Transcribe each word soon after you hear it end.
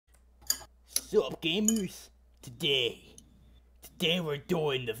Sup, gamers? Today we're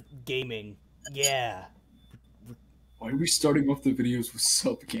doing the gaming. Yeah. Why are we starting off the videos with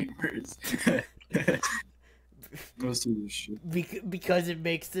sub gamers? Most of this shit. Because it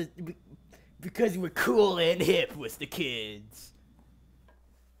makes it. Because we're cool and hip with the kids.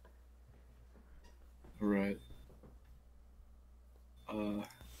 Alright.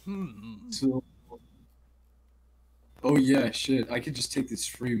 So. Oh yeah, shit. I could just take this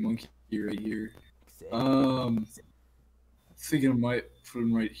free monkey right here. Thinking I might put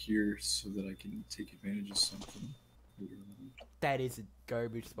him right here so that I can take advantage of something. That is a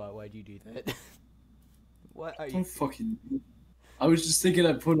garbage spot. Why'd you do that? What are you? Don't fucking. I was just thinking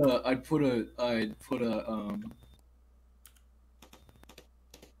I was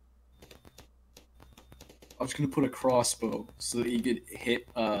gonna put a crossbow so that he could hit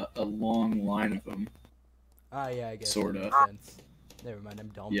a long line of them. Ah, yeah, I guess. Sorta. That makes sense. Never mind, I'm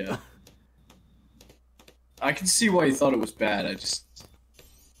dumb. Yeah. I can see why you thought it was bad. I just.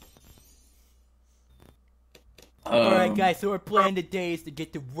 Alright, guys, so our plan today is to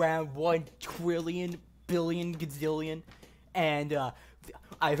get to round 1 trillion, billion, gazillion. And,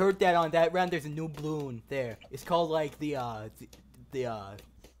 I heard that on that round there's a new balloon there. It's called, like, it's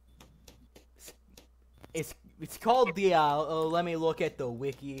called the, let me look at the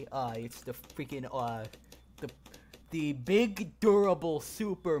wiki. It's the freaking, the big durable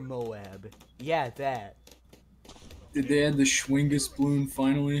super Moab. Yeah, that. Did they add the Schwingus balloon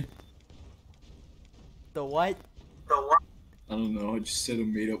finally? The what? I don't know, I just said a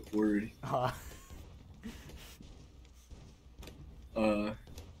made up word.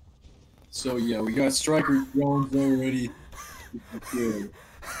 So yeah, we got striker drones already.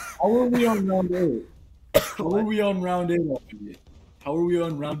 How are we on round 8? How are we on round 8 already? How are we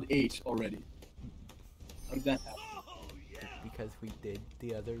on round 8 already? How did that happen? Because we did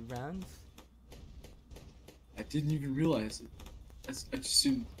the other rounds? I didn't even realize it. I just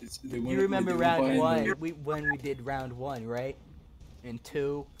assumed they went. You remember they round 1? When we did round 1, right? And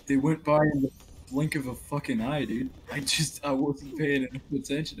 2. They went by in the blink of a fucking eye, dude. I wasn't paying enough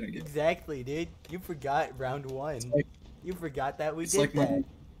attention, I guess. Exactly, dude. You forgot round 1. You forgot that we did like that.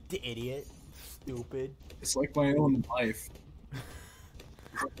 The idiot. Stupid. It's like my own life.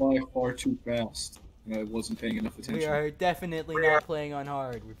 I fly far too fast, and I wasn't paying enough attention. We are definitely not playing on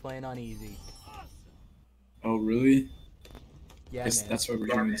hard. We're playing on easy. Oh, really? Yeah, man. That's why we're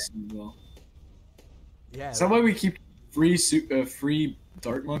doing this as well. Yeah. Is that why we keep free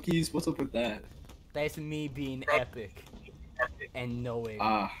dart monkeys? What's up with that? That's me being epic. And knowing.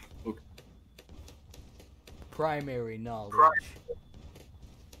 Ah, okay. Primary knowledge.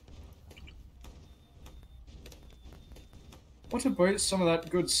 What about some of that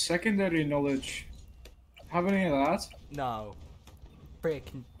good secondary knowledge? Have any of that? No.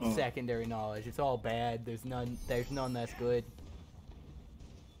 Frick secondary knowledge. It's all bad. There's none that's good.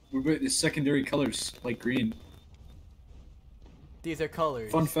 What about the secondary colors, like green? These are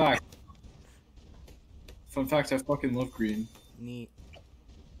colors. Fun fact. I fucking love green. Neat.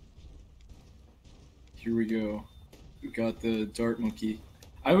 Here we go. We got the dart monkey.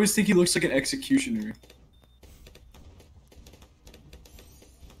 I always think he looks like an executioner.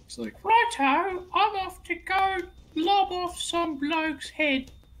 It's like, righto, I'm off to go lob off some bloke's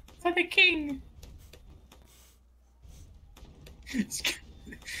head for the king.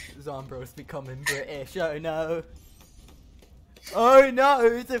 Zombro's becoming British, oh no. Oh no,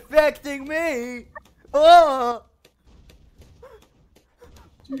 it's affecting me! Oh!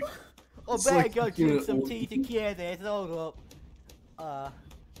 I better go drink some tea to cure this, hold up.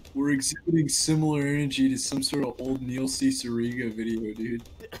 We're exhibiting similar energy to some sort of old Neil C. Sariga video, dude.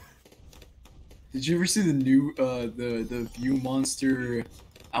 Did you ever see the new, the View Monster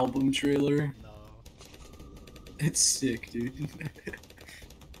album trailer? No. It's sick, dude.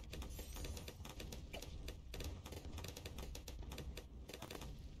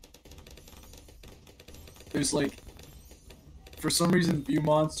 There's like, for some reason, View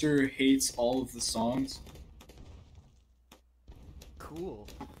Monster hates all of the songs. Cool.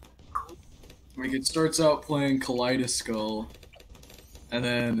 Like, it starts out playing Kaleidoskull, and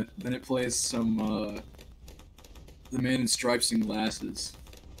then it plays some, The Man in Stripes and Glasses.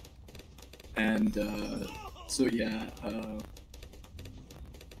 And, so yeah,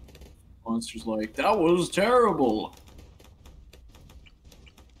 Monster's like, that was terrible!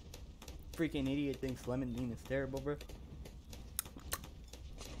 Freaking idiot thinks Lemon Bean is terrible, bro.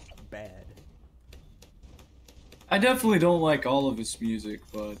 Bad. I definitely don't like all of his music,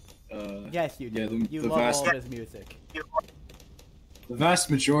 but, yes, you do. Yeah, you love all of his music. The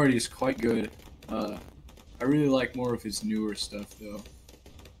vast majority is quite good. I really like more of his newer stuff, though.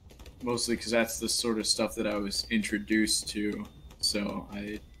 mostly because that's the sort of stuff that I was introduced to, so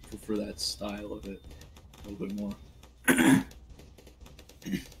I prefer that style of it a little bit more.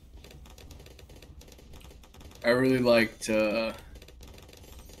 I really liked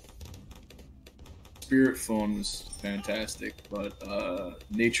Spirit Phone was fantastic, but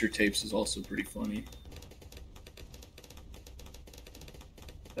Nature Tapes is also pretty funny.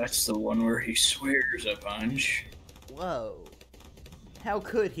 That's the one where he swears a bunch. Whoa. How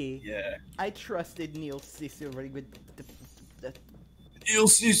could he? Yeah. I trusted Neil Cicero with the Neil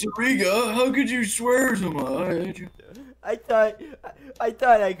Ciceriga, how could you swear so much? I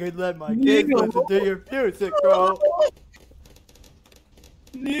thought I could let my kids Neil. listen to your music, bro.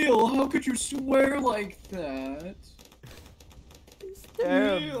 Neil, how could you swear like that? It's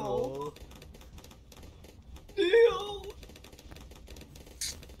terrible. Neil!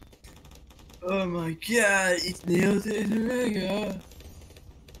 Oh my god, it's Neil Ciceriga.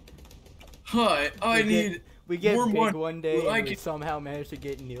 Hi, We get more big money one day so I and we can- somehow manage to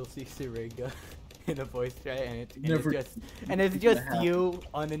get Neil Ciceriga in a voice chat, and Never- it's just happen. you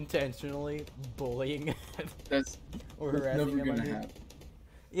unintentionally bullying That's or never harassing him. gonna on it. happen.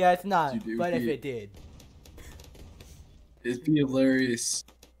 Yeah, it's not. Dude, it would But if be- it did, It'd be hilarious.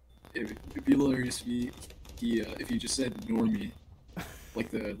 It'd be hilarious if he just said normie, like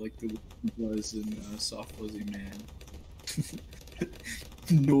the he was in Soft Fuzzy Man.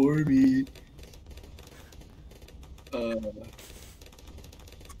 Normie.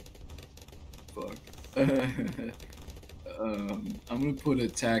 Fuck. I'm gonna put a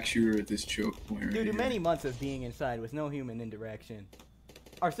tack shooter at this choke point right due to here. many months of being inside with no human interaction,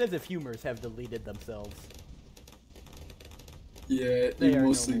 our sense of humors have deleted themselves. Yeah, They it are no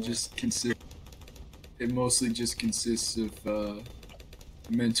mostly more. just consists. It mostly just consists of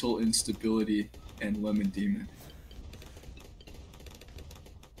mental instability and lemon demon.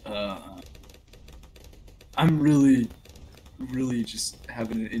 I'm really just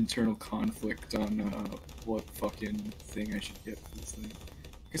having an internal conflict on what fucking thing I should get for this thing.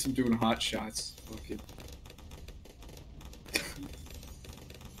 I guess I'm doing hot shots. Fuck it.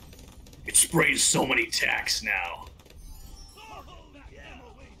 It sprays so many tacks now.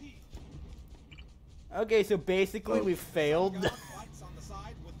 Okay, so basically Oh. we failed.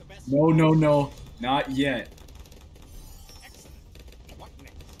 No, not yet.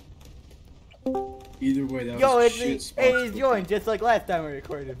 Either way, that Yo, was a it's shit it spot. is joined just like last time we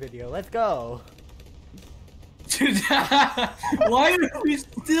recorded a video. Let's go. Dude, why are we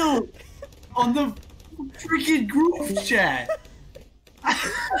still on the freaking group chat?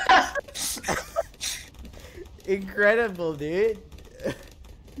 Incredible, dude.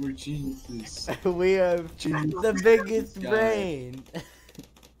 We're geniuses. We have Genius. the biggest Guy. brain.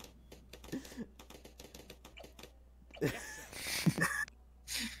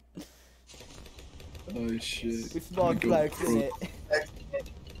 Oh shit. We small I'm gonna go blokes in pro- it.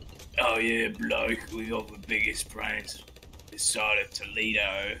 Oh yeah, bloke, we got the biggest brains this side of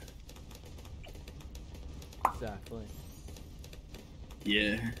Toledo. Exactly.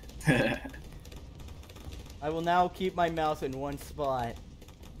 Yeah. I will now keep my mouse in one spot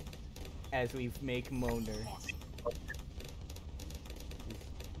as we make moaner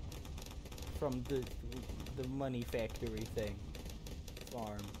from the money factory thing,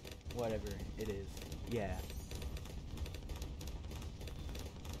 farm, whatever it is. Yeah.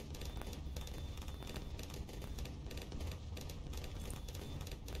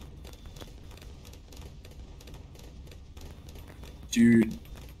 Dude,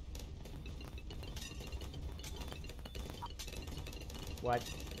 What?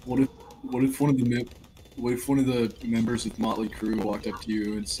 what if one of the members of Motley Crue walked up to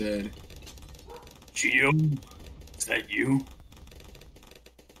you and said, "Gio, is that you?"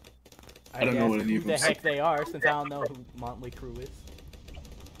 I don't know guess what any who of the them heck they are, since I don't know who Motley Crue is.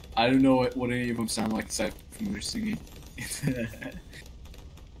 I don't know what any of them sound like aside from their singing.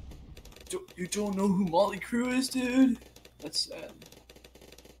 You don't know who Motley Crue is, dude? That's sad.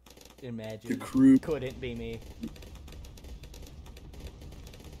 Imagine. The Crew. Couldn't be me.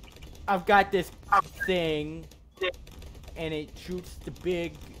 I've got this thing, and it shoots the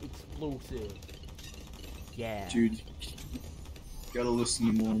big explosive. Yeah. Dude, you gotta listen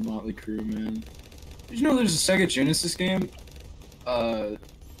to more Motley Crue, man. Did you know there's a Sega Genesis game,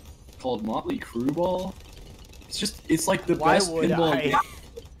 called Motley Crue Ball? It's like the Why best would pinball I? game.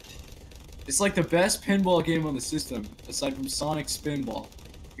 It's like the best pinball game on the system, aside from Sonic Spinball.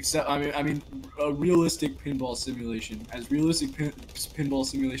 Except, I mean, a realistic pinball simulation. As realistic pinball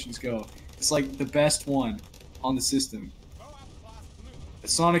simulations go, it's like the best one on the system.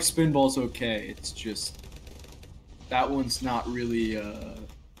 Sonic Spinball's okay. It's just that one's not really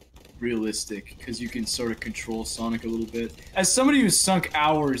realistic because you can sort of control Sonic a little bit. As somebody who's sunk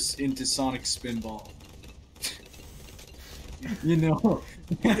hours into Sonic Spinball, you know,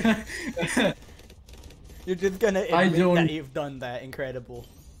 You're just gonna admit that you've done that. Incredible.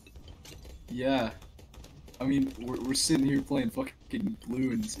 Yeah. I mean, we're sitting here playing fucking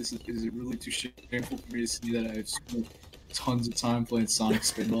Blue, and is it really too shameful for me to see that I've spent tons of time playing Sonic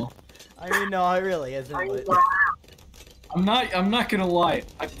Spinball? I mean, no, it really isn't. But... I'm not gonna lie.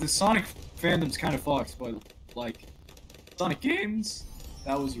 The Sonic fandom's kind of fucked, but like Sonic games,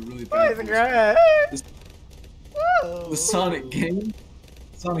 that was a really bad. The Sonic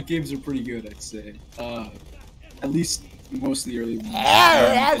games are pretty good, I'd say. At least most of the early ones. Oh,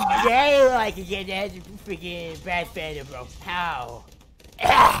 that's gay, like again, that's freaking bad fandom, bro. How?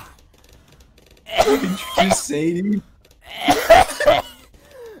 Did you just say, dude?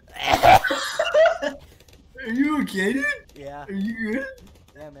 Are you okay, dude? Yeah. Are you good?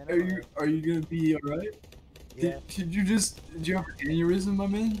 Yeah, man. Are you gonna be alright? Yeah. Did you have an aneurysm, my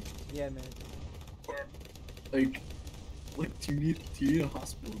man? Yeah, man. Like, do you need a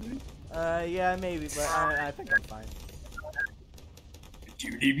hospital, dude? Yeah, maybe, but I think I'm fine. Do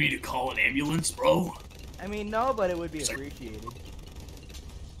you need me to call an ambulance, bro? I mean, no, but it would be appreciated.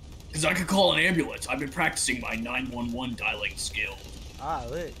 Because I could call an ambulance. I've been practicing my 911 dialing skill. Ah,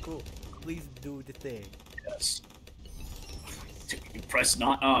 lit, cool. Please do the thing. Yes. Press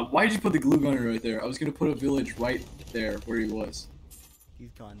not. Why did you put the glue gunner right there? I was gonna put a village right there where he was. He's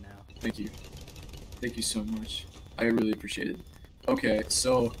gone now. Thank you. Thank you so much. I really appreciate it. Okay,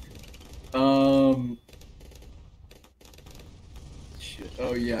 so, shit.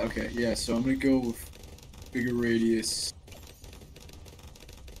 Oh yeah, okay, yeah. So I'm gonna go with bigger radius.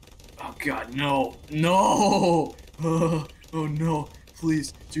 Oh god, no, no! Oh no,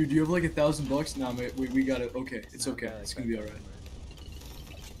 please, dude. Do you have like $1,000? Nah, mate. We got it. Okay, it's okay. It's gonna be alright.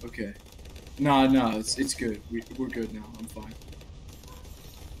 Okay. Nah, it's good. We're good now. I'm fine.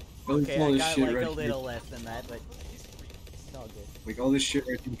 Okay, I got like a little less than that, but it's all good. Like all this shit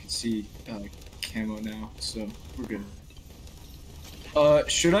right here, you can see camo now, so we're good.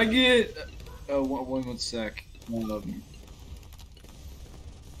 Should I get one sec?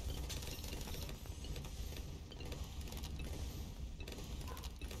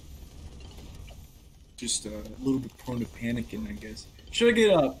 Just a little bit prone to panicking, I guess. Should I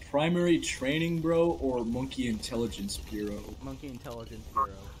get a primary training, bro, or monkey intelligence bureau? Monkey intelligence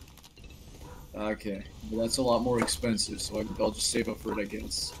bureau. Okay, well that's a lot more expensive, so I'll just save up for it, I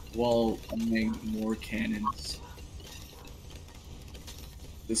guess. While owning more cannons.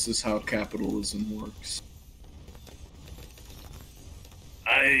 This is how capitalism works.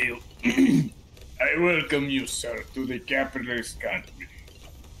 I welcome you, sir, to the capitalist country.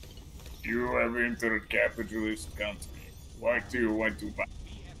 You have entered capitalist country. What do you want to buy?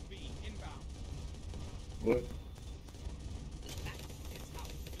 What?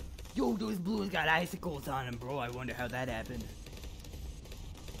 Yo, those balloons got icicles on them, bro. I wonder how that happened.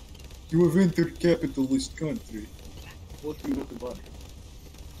 You have entered capitalist country. What do you want to buy?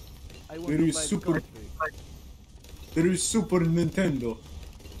 There is Super Nintendo.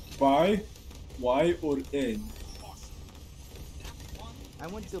 Buy Y or N? I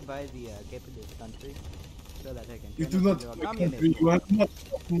want to buy the capitalist country so that I can. You do not buy country. You have not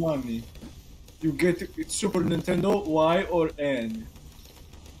enough money. You get Super Nintendo Y or N?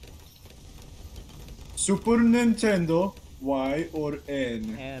 Super Nintendo Y or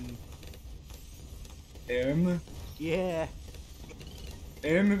N? M. M? Yeah.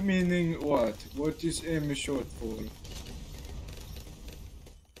 M meaning what? What is M short for?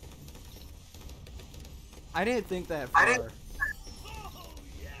 I didn't think that far.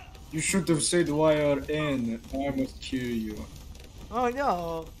 You should have said Y or N. I must kill you. Oh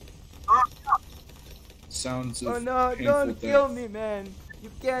no. Sounds of Oh no, don't kill me, man.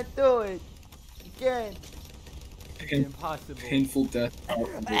 You can't do it. You can't. It's impossible. Painful death.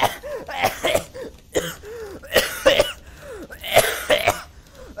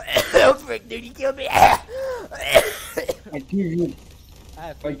 Oh frick, dude, you killed me. I give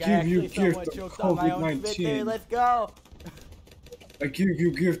you gift of COVID-19. Let's go. I give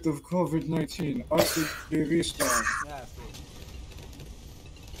you gift of COVID-19. Hasta la vista. Yeah,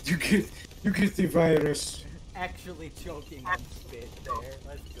 You get the virus. actually choking on spit there.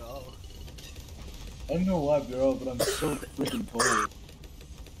 Let's go. I don't know why, bro, but I'm so freaking cold.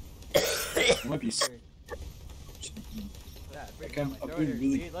 I might be sick. Like I'm being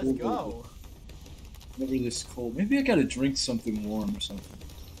really cold. Let's go. Never this cold. Maybe I gotta drink something warm or something.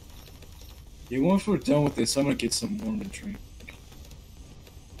 Yeah, once we're done with this, I'm gonna get something warm to drink.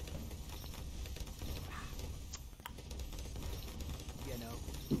 You know.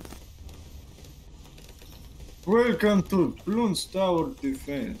 Welcome to Bloons Tower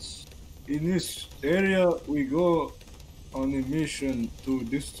Defense. In this area, we go on a mission to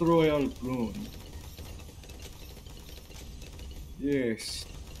destroy all Bloon. Yes,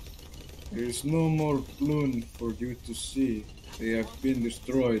 there is no more Bloon for you to see. They have been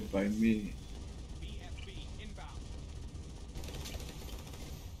destroyed by me.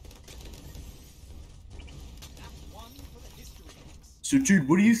 So, dude,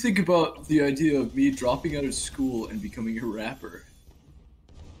 what do you think about the idea of me dropping out of school and becoming a rapper?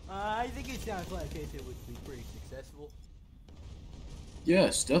 I think it sounds like it would be pretty successful.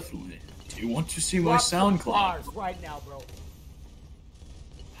 Yes, definitely. Do you want to see my Drop some SoundCloud? bars right now, bro.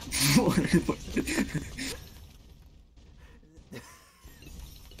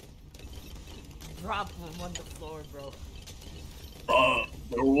 Drop them on the floor, bro.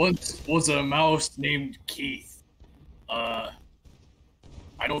 There once was a mouse named Keith.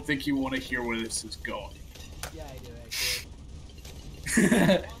 I don't think you want to hear where this is going. Yeah, I do, actually.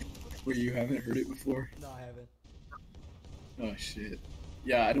 Wait, you haven't heard it before? No, I haven't. Oh, shit.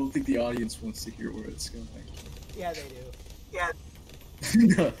 Yeah, I don't think the audience wants to hear where it's going. Yeah, they do. Yeah.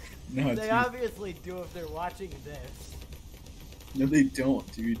 no, They dude. obviously do if they're watching this. No, they don't,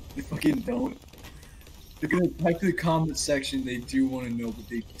 dude. They fucking don't. They're gonna type to the comment section they do want to know, but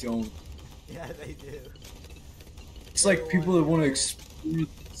they don't. Yeah, they do. It's like people that want to experience the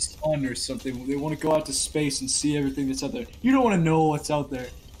sun or something. They want to go out to space and see everything that's out there. You don't want to know what's out there.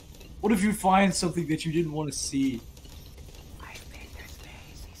 What if you find something that you didn't want to see? I've been to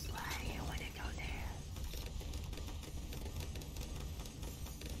space. He's lying. I want to go there.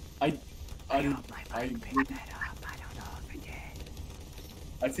 I don't know if it did.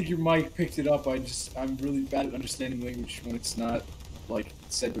 I think your mic picked it up. I'm really bad at understanding language when it's not like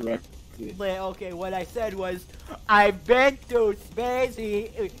said directly. Okay, what I said was, I've been to space. He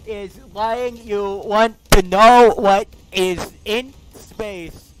is lying. You want to know what is in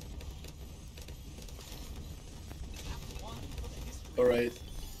space? Alright.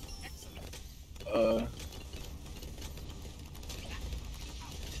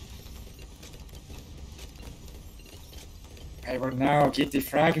 I will now get the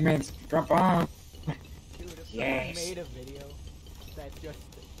fragments. Drop on. Dude, if Yes. someone made a video that's just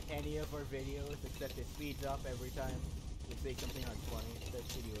any of our videos, except it speeds up every time we say something like funny, that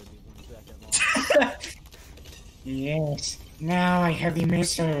video would be 1 second long. Yes. Now I have the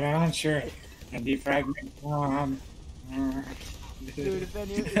missile launcher and the fragment bomb. Dude, if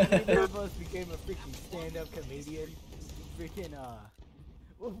either of us became a freaking stand-up comedian, freaking,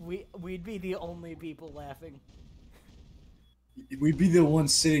 we'd be the only people laughing. We'd be the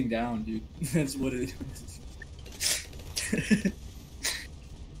ones sitting down, dude. That's what it is.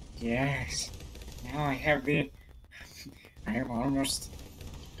 Yes. Now I have the. I'm almost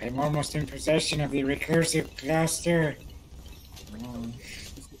in possession of the recursive cluster.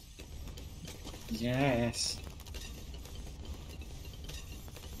 Yes.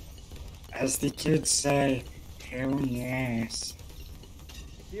 As the kids say, hell yes.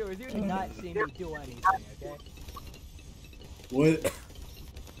 Viewers, you do not see me do anything, okay? What? The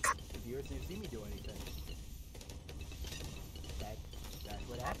viewers didn't see me do anything. That's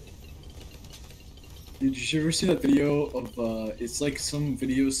what happened. Did you ever see that video of, it's like some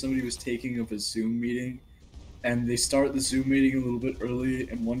video somebody was taking of a Zoom meeting, and they start the Zoom meeting a little bit early,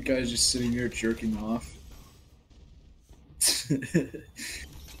 and one guy's just sitting there jerking off?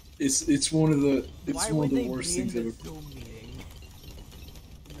 It's one of the worst things I've ever.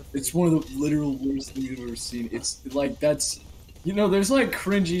 It's one of the literal worst things I've ever seen. It's like that's, you know, there's like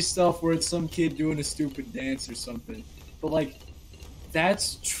cringy stuff where it's some kid doing a stupid dance or something, but like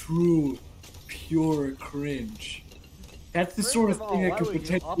that's true, pure cringe. That's the sort of thing that could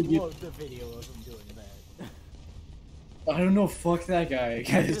potentially be. Upload the video of him doing that. I don't know. Fuck that guy. I That's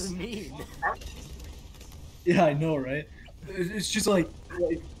guess. just mean. Yeah, I know, right? It's just like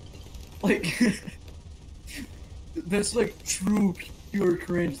that's like true pure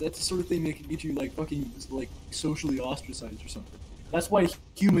cringe. That's the sort of thing that can get you like fucking like socially ostracized or something. That's why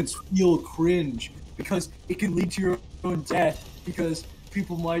humans feel cringe, because it can lead to your own death, because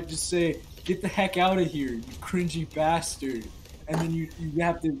people might just say, "Get the heck out of here, you cringy bastard," and then you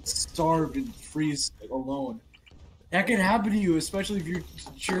have to starve and freeze alone. That can happen to you, especially if you're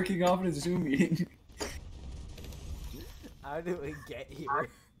jerking off in a Zoom meeting. How did we get here?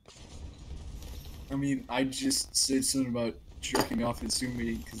 I mean, I just said something about jerking off in a Zoom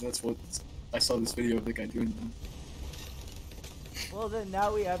meeting because that's what I saw this video of the guy doing. Well then,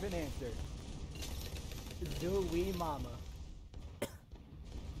 now we have an answer. Do we mama?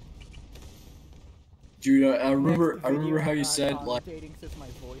 Dude, I remember Next video, how you I'm said not like. commentating since my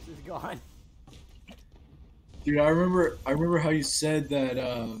voice is gone. Dude, I remember how you said that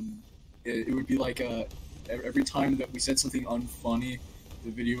it would be like every time that we said something unfunny, the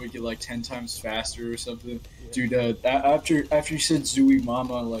video would get like 10 times faster or something. Yeah. Dude, after you said Zooey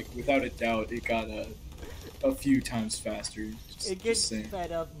Mama, like without a doubt, it got a few times faster. It gets just saying.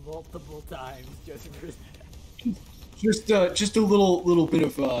 sped up multiple times just for that. Just a little bit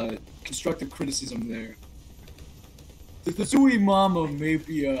of constructive criticism there. The Zooey Mama may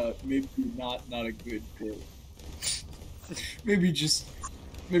be not a good bit. maybe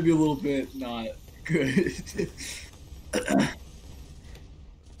a little bit not good.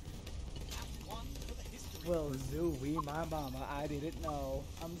 Well, Zooey, my mama, I didn't know.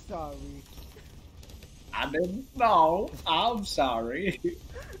 I'm sorry. I didn't know. I'm sorry.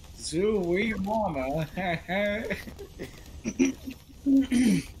 Zooey mama.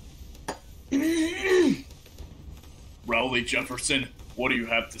 Rowley Jefferson, what do you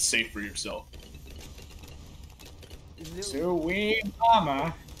have to say for yourself? Zooey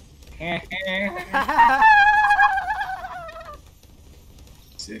mama.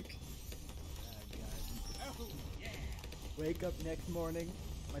 Sick. Wake up next morning,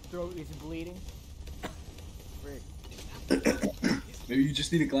 my throat is bleeding. Frick, Maybe you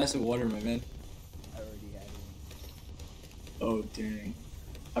just need a glass of water, my man. I already had one. Oh dang.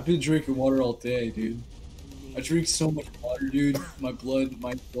 I've been drinking water all day, dude. I drink so much water, dude. My blood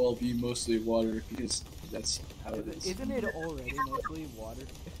might well be mostly water because that's how it is. Isn't it already mostly water?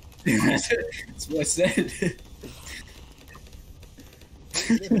 That's what I said.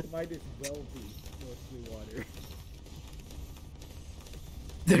 It might as well be mostly water.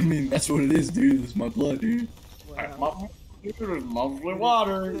 I mean, that's what it is, dude. It's my blood, dude. Wow, Mostly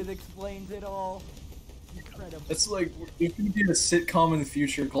water. it explains it all. Incredible. That's like, there's gonna be a sitcom in the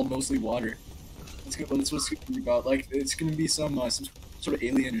future called Mostly Water. That's what it's gonna be about. Like, it's gonna be some sort of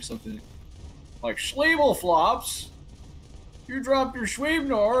alien or something. Like Schleebel flops. You dropped your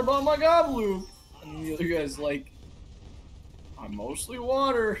Schweebnorb on my gobloop. And the other guy's like, I'm mostly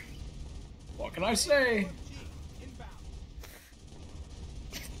water. What can I say?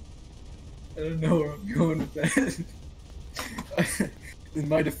 I don't know where I'm going with that. In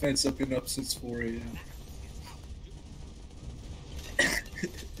my defense, I've been up since 4 a.m.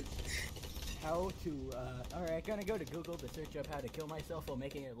 How to, alright, gonna go to Google to search up how to kill myself while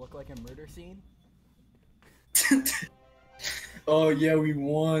making it look like a murder scene. Oh yeah, we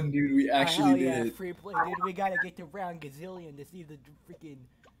won, dude. We Hell actually yeah, did. free play, dude. We gotta get to round gazillion to see the freaking,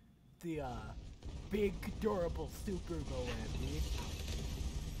 big, durable super Moab, dude.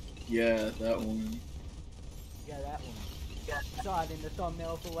 Yeah, that one. Yeah, that one. Saw it in the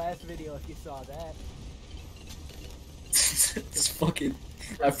thumbnail of the last video if you saw that. It's fucking.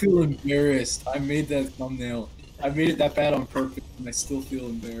 I feel embarrassed. I made that thumbnail. I made it that bad on purpose, and I still feel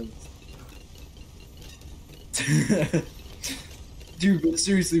embarrassed. Dude, but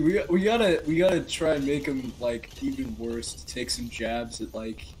seriously, we gotta try and make him like even worse. To take some jabs at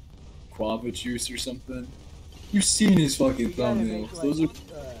like guava juice or something. You've seen his fucking We gotta thumbnails. make, like, Those are.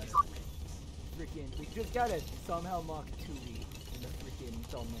 freaking, we just gotta somehow mock Tui in the freaking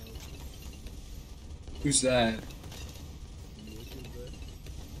thumbnail. Who's that? YouTuber.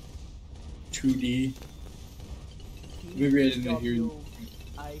 2D. Maybe I didn't hear you.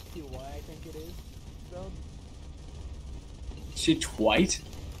 T-W-I-T-Y, I think it is spelled. She Twite?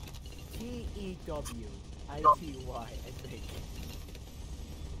 T-E-W-I-T-Y, I think.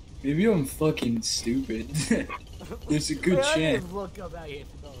 Maybe I'm fucking stupid. There's a good Wait, I chance. just look up how you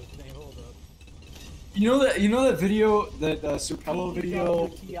spell his name, hold up. You know that video, that Serpello video?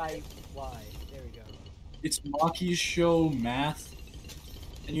 T-E-W-T-I-Y, there we go. It's Maki's show Math.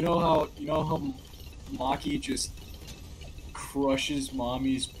 And you know how Maki just crushes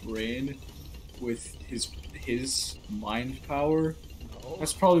Mommy's brain with his mind power? No?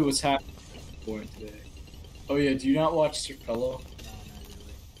 That's probably what's happening today. Oh yeah, do you not watch Serpello? No, not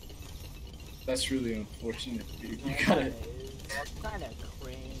really. That's really unfortunate, dude. You It gotta. kinda is. It's kinda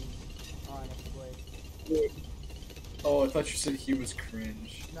cringe, honestly. Oh, I thought you said he was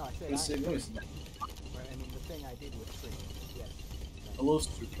cringe. No, I I said was saying, no, he's not. I mean, the thing I did was cringe. Yes. I love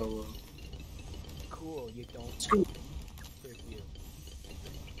Serpello. Cool, you don't. It's cool. Frick you.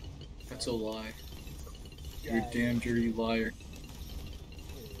 That's a lie. You're Yeah, a damn dirty liar.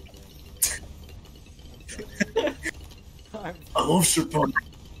 I'm I love Serpello.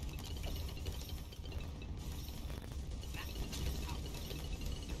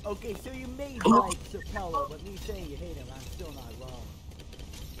 okay, so you may like Serpello, but me saying you hate him, I'm still not wrong.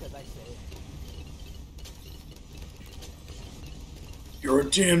 Because I say it. You're a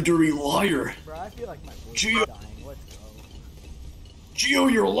damn dirty liar. Bro, I feel like my voice Gio. is dying. Let's go.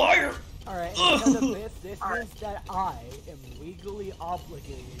 Gio, you're a liar. Alright, because of this means that I am legally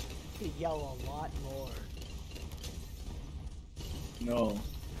obligated to yell a lot more. No.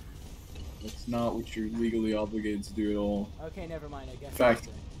 That's not what you're legally obligated to do at all. Okay, never mind, I guess. In fact,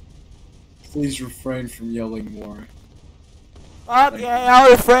 please refrain from yelling more. Okay,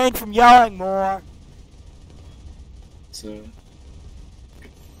 I'll refrain from yelling more. So.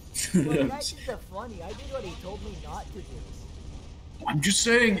 Well, that's just funny. I did what he told me not to do. I'm just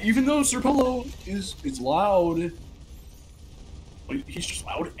saying, even though Sir Pillow is loud, But he's just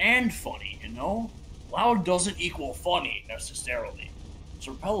loud and funny, you know? Loud doesn't equal funny, necessarily.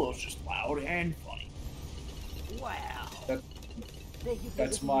 Serpello's just loud and funny. Wow. That- Thank you for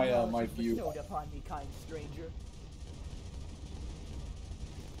that's this my, knowledge my you view. bestowed upon me, kind stranger.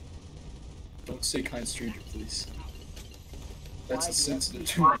 Don't say kind stranger, please. That's Why, insensitive do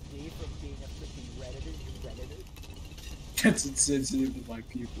to you my, have PTSD from being a freaking Redditor? You Redditor? that's insensitive to my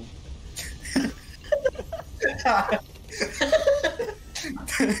people.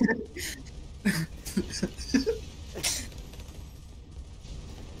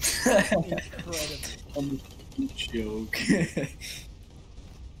 Incredible. I'm a joke.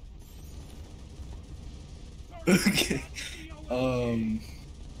 Okay.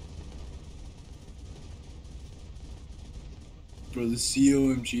 Bro, the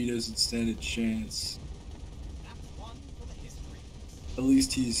COMG doesn't stand a chance. At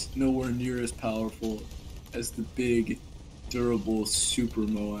least he's nowhere near as powerful as the big, durable Super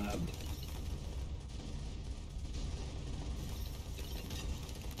Moab.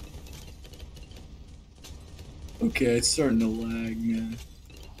 Okay, it's starting to lag, man.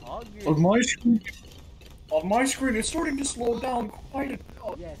 On my screen, it's starting to slow down quite a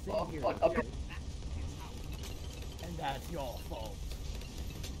Yeah, same here. And that's your fault.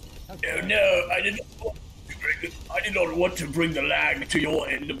 Oh no, I did not want to bring the lag to your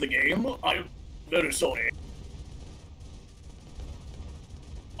end of the game. I'm very sorry.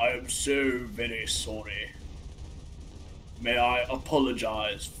 I am so very sorry. May I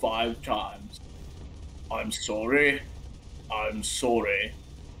apologize 5 times? I'm sorry. I'm sorry.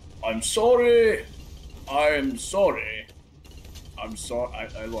 I'm sorry. I'm sorry. I'm sorry.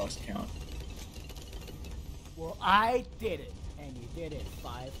 I lost count. Well, I did it, and you did it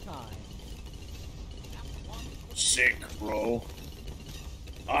 5 times. Sick, bro.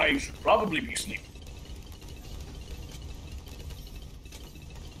 I should probably be sleeping.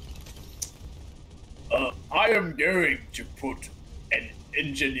 I am going to put an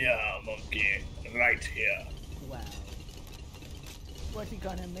engineer monkey right here. Wow. What's he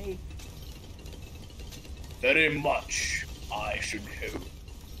gonna make? Very much, I should hope.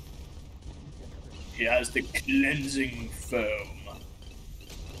 He has the cleansing foam.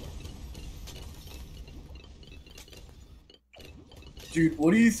 Dude,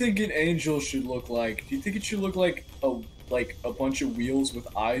 what do you think an angel should look like? Do you think it should look like a bunch of wheels with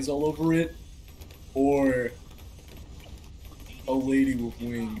eyes all over it? Or a lady with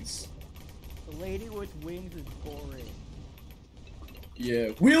wings? The lady with wings is boring.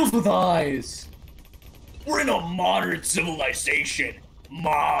 Yeah, wheels with eyes! We're in a modern civilization,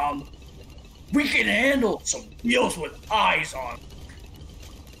 Mom. We can handle some wheels with eyes on.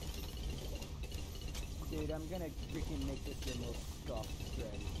 Dude, I'm gonna freaking make this the most scuffed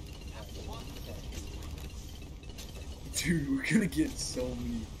strategy. Dude, we're gonna get so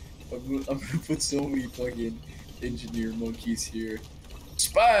many. I'm gonna put so many fucking engineer monkeys here.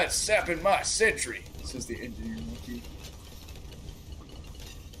 Spies sapping my sentry. Says the engineer monkey.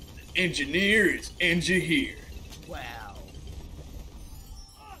 Engineer is here. Wow.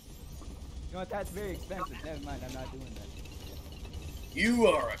 You know what, that's very expensive. Never mind, I'm not doing that. You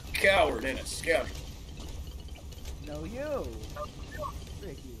are a coward and a scoundrel. No, you!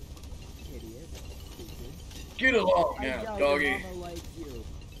 Frick you, idiot. Stupid. Get along I now, doubt doggy. your mama likes you,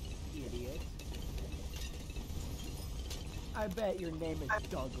 idiot. I bet your name is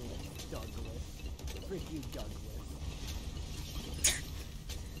Douglas. Douglas. Frick you, Douglas.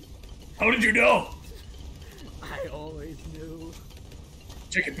 How did you know? I always knew.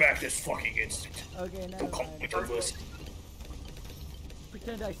 Take it back this fucking instant. Okay, now Don't call me Douglas.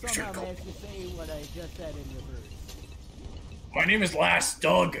 Pretend I somehow managed to say what I just said in reverse. My name is Last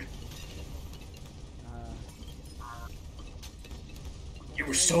Doug. You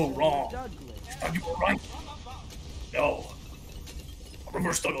were so wrong. Douglas. Thought you were right. No.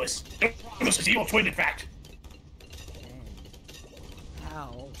 Reverse Douglas. Douglas is evil twin, in fact.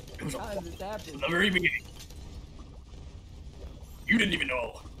 How? It was How does this happen? from the very beginning. You didn't even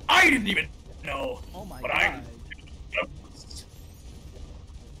know. I didn't even know. Oh my but god.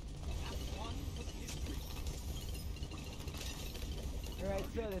 Alright,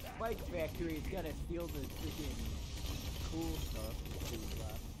 Alright, so the Spike Factory is gonna steal the freaking cool stuff.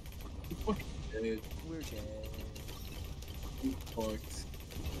 Dead. We're dead. You fucked.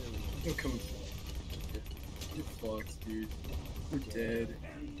 Don't come. You fucked, dude. We're dead.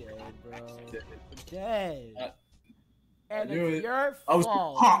 We're dead, bro. Dead. We're dead. And knew it's it. your I was the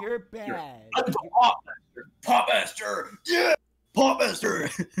fault. pop- You're bad. I'm the Pop Master! Yeah! Pop Master!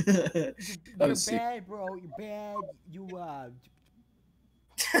 You're bad, bro. You're bad. You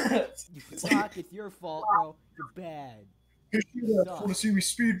suck. It's your fault, bro. You're bad. Wanna see me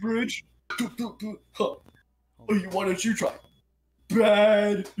speed bridge? Huh. Oh, why don't you try?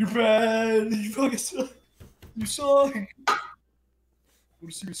 Bad! You're bad! You fucking suck! You suck!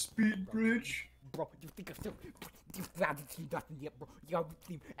 Wanna see me speed bridge? Bro, you think I'm so... You haven't seen nothing yet, bro. You haven't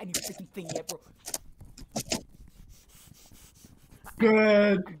seen any freaking thing yet, bro.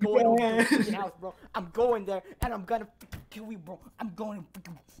 Bad! I'm going over to the Bad! freaking house, bro. I'm going there, and I'm gonna freaking kill you, bro. I'm going to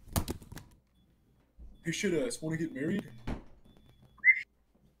freaking... Hey, shit ass, wanna get married?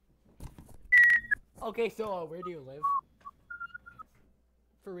 Okay, so, where do you live?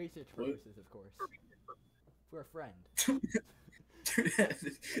 For research purposes, of course. For a friend.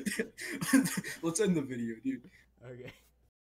 Let's end the video, dude. Okay.